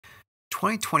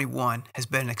2021 has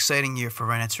been an exciting year for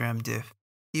Ryan Enser M.Div.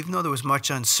 Even though there was much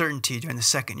uncertainty during the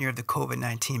second year of the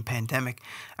COVID-19 pandemic,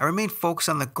 I remained focused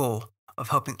on the goal of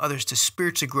helping others to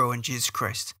spiritually grow in Jesus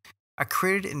Christ. I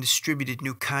created and distributed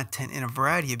new content in a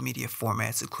variety of media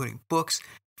formats, including books,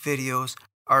 videos,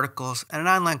 articles, and an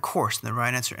online course on the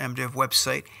Ryan Enser M.Div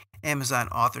website, Amazon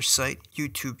author site,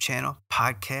 YouTube channel,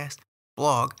 podcast,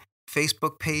 blog,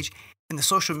 Facebook page, and the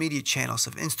social media channels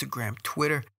of Instagram,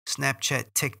 Twitter,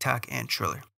 Snapchat, TikTok, and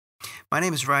Triller. My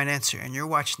name is Ryan Enser, and you're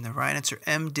watching the Ryan Enser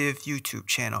M.Div YouTube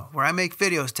channel, where I make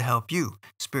videos to help you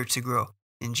spiritually grow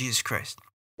in Jesus Christ.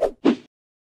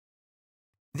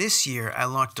 This year, I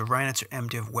launched the Ryan Enser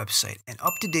M.Div website, an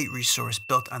up-to-date resource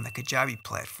built on the Kajabi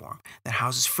platform that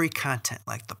houses free content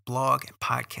like the blog and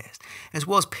podcast, as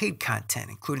well as paid content,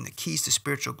 including the Keys to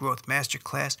Spiritual Growth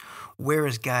Masterclass, Where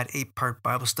is God 8-part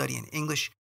Bible study in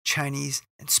English, Chinese,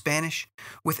 and Spanish,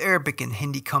 with Arabic and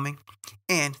Hindi coming,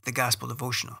 and the Gospel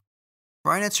Devotional.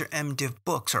 Ryan Enser M.Div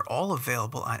books are all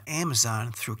available on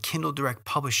Amazon through Kindle Direct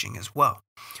Publishing as well.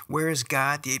 Where is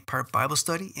God, the 8-part Bible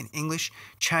study in English,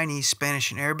 Chinese,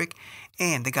 Spanish, and Arabic,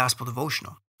 and the Gospel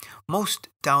Devotional. Most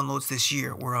downloads this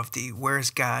year were of the Where is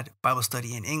God Bible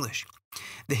study in English.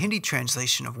 The Hindi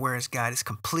translation of Where is God is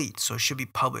complete, so it should be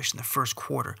published in the first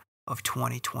quarter of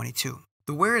 2022.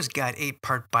 The Where is God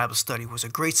 8-part Bible study was a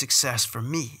great success for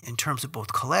me in terms of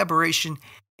both collaboration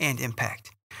and impact.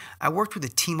 I worked with a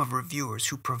team of reviewers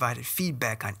who provided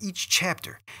feedback on each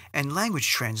chapter and language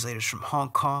translators from Hong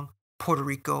Kong, Puerto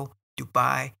Rico,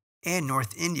 Dubai, and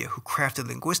North India who crafted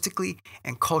linguistically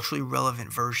and culturally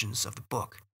relevant versions of the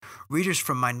book. Readers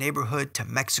from my neighborhood to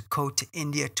Mexico to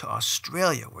India to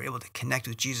Australia were able to connect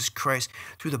with Jesus Christ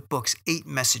through the book's 8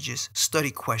 messages,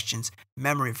 study questions,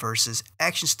 memory verses,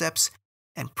 action steps,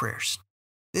 and prayers.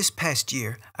 This past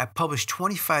year, I published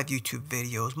 25 YouTube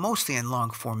videos, mostly in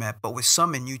long format, but with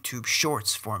some in YouTube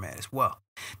Shorts format as well.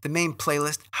 The main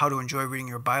playlist, How to Enjoy Reading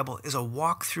Your Bible, is a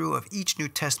walkthrough of each New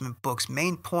Testament book's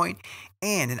main point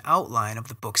and an outline of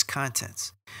the book's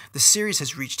contents. The series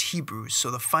has reached Hebrews,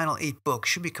 so the final 8 books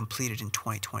should be completed in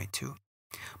 2022.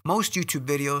 Most YouTube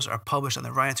videos are published on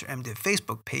the Ryan Enser M.Div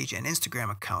Facebook page and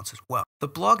Instagram accounts as well. The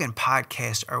blog and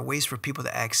podcast are ways for people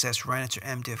to access Ryan Enser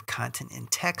M.Div content in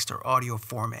text or audio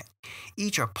format.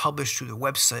 Each are published through the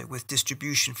website with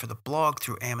distribution for the blog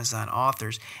through Amazon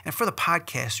authors and for the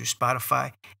podcast through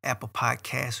Spotify, Apple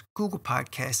Podcasts, Google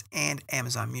Podcasts, and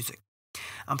Amazon Music.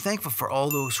 I'm thankful for all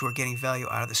those who are getting value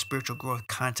out of the spiritual growth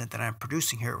content that I'm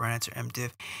producing here at Ryan Enser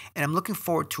M.Div, and I'm looking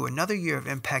forward to another year of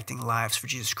impacting lives for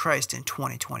Jesus Christ in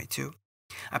 2022.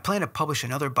 I plan to publish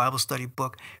another Bible study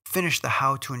book, finish the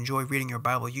How to Enjoy Reading Your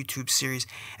Bible YouTube series,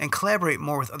 and collaborate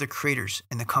more with other creators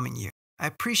in the coming year. I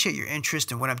appreciate your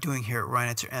interest in what I'm doing here at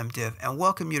Ryan Enser M.Div and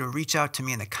welcome you to reach out to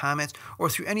me in the comments or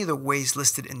through any of the ways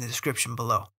listed in the description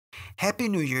below. Happy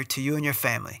New Year to you and your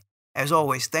family. As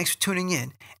always, thanks for tuning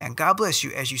in, and God bless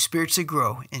you as you spiritually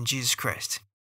grow in Jesus Christ.